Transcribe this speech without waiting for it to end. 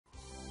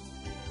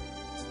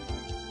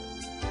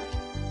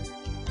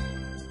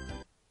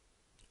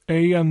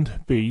A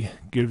and B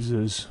gives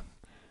us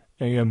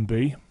A and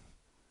B,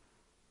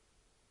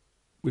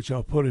 which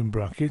I'll put in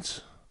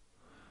brackets,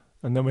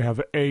 and then we have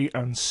A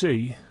and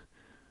C,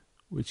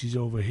 which is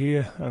over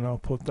here, and I'll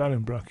put that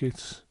in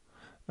brackets,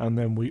 and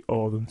then we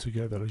OR them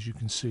together, as you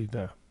can see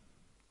there.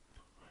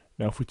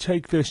 Now if we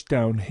take this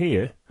down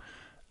here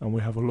and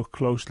we have a look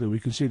closely, we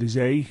can see there's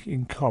A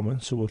in common,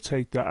 so we'll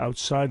take that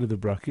outside of the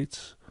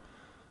brackets.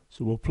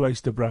 So we'll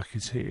place the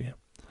brackets here,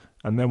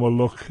 and then we'll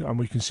look and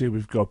we can see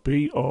we've got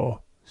B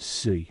or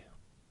C.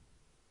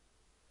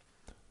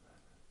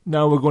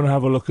 Now we're going to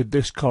have a look at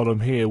this column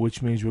here,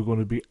 which means we're going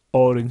to be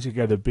ORing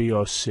together B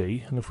or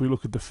C. And if we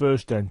look at the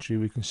first entry,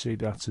 we can see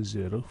that's a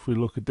 0. If we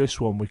look at this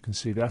one, we can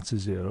see that's a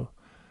 0.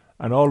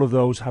 And all of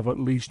those have at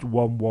least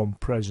one 1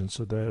 present,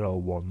 so they're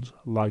all 1s.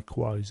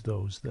 Likewise,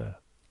 those there.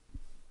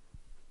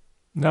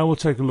 Now we'll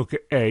take a look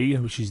at A,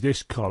 which is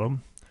this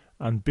column,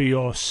 and B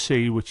or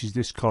C, which is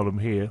this column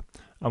here,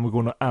 and we're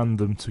going to AND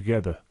them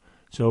together.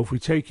 So if we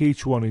take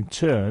each one in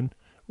turn,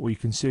 we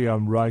can see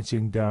I'm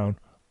writing down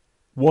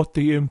what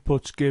the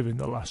inputs give in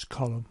the last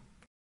column.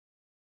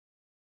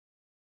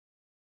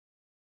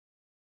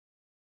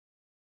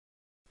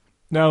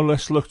 Now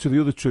let's look to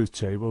the other truth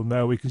table.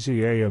 Now we can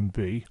see A and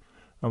B,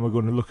 and we're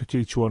going to look at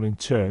each one in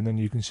turn, and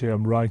you can see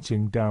I'm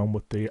writing down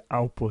what the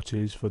output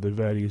is for the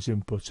various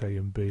inputs A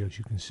and B, as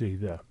you can see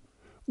there.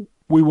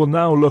 We will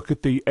now look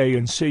at the A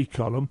and C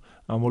column,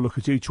 and we'll look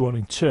at each one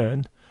in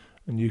turn,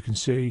 and you can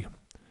see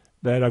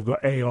there I've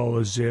got A all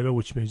as 0,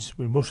 which means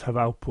we must have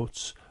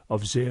outputs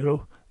of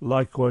 0.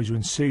 Likewise,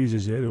 when C is a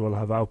 0, we'll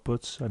have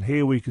outputs, and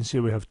here we can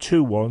see we have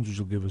 2 1s, which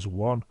will give us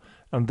 1,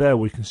 and there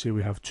we can see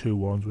we have 2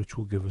 1s, which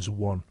will give us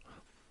 1.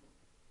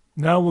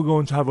 Now we're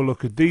going to have a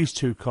look at these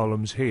two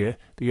columns here,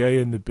 the A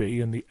and the B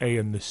and the A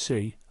and the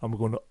C, and we're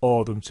going to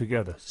OR them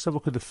together. Let's have a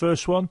look at the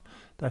first one.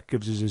 That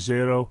gives us a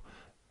 0,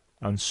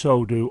 and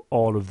so do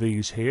all of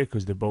these here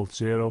because they're both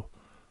 0.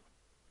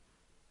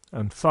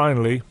 And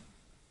finally,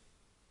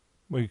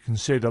 we can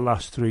see the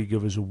last 3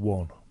 give us a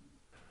 1.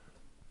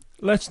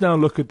 Let's now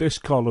look at this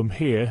column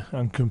here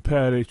and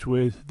compare it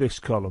with this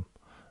column.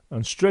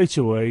 And straight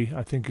away,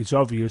 I think it's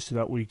obvious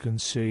that we can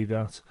see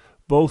that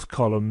both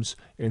columns,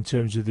 in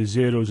terms of the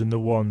 0s and the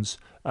 1s,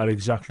 are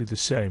exactly the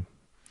same.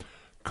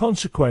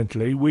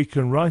 Consequently, we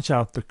can write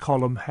out the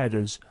column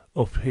headers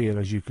up here,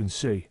 as you can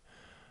see.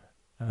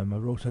 I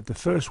wrote out the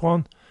first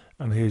one,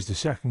 and here's the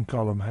second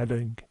column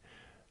heading.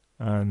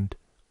 And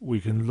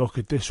we can look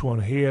at this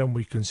one here, and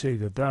we can see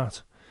that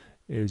that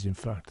is, in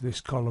fact,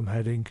 this column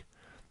heading.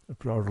 I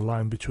brought a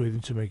line between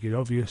them to make it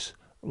obvious.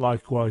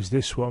 Likewise,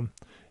 this one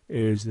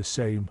is the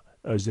same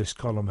as this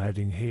column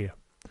heading here.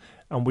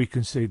 And we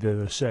can see they're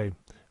the same,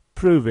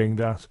 proving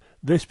that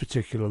this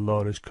particular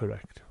law is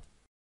correct.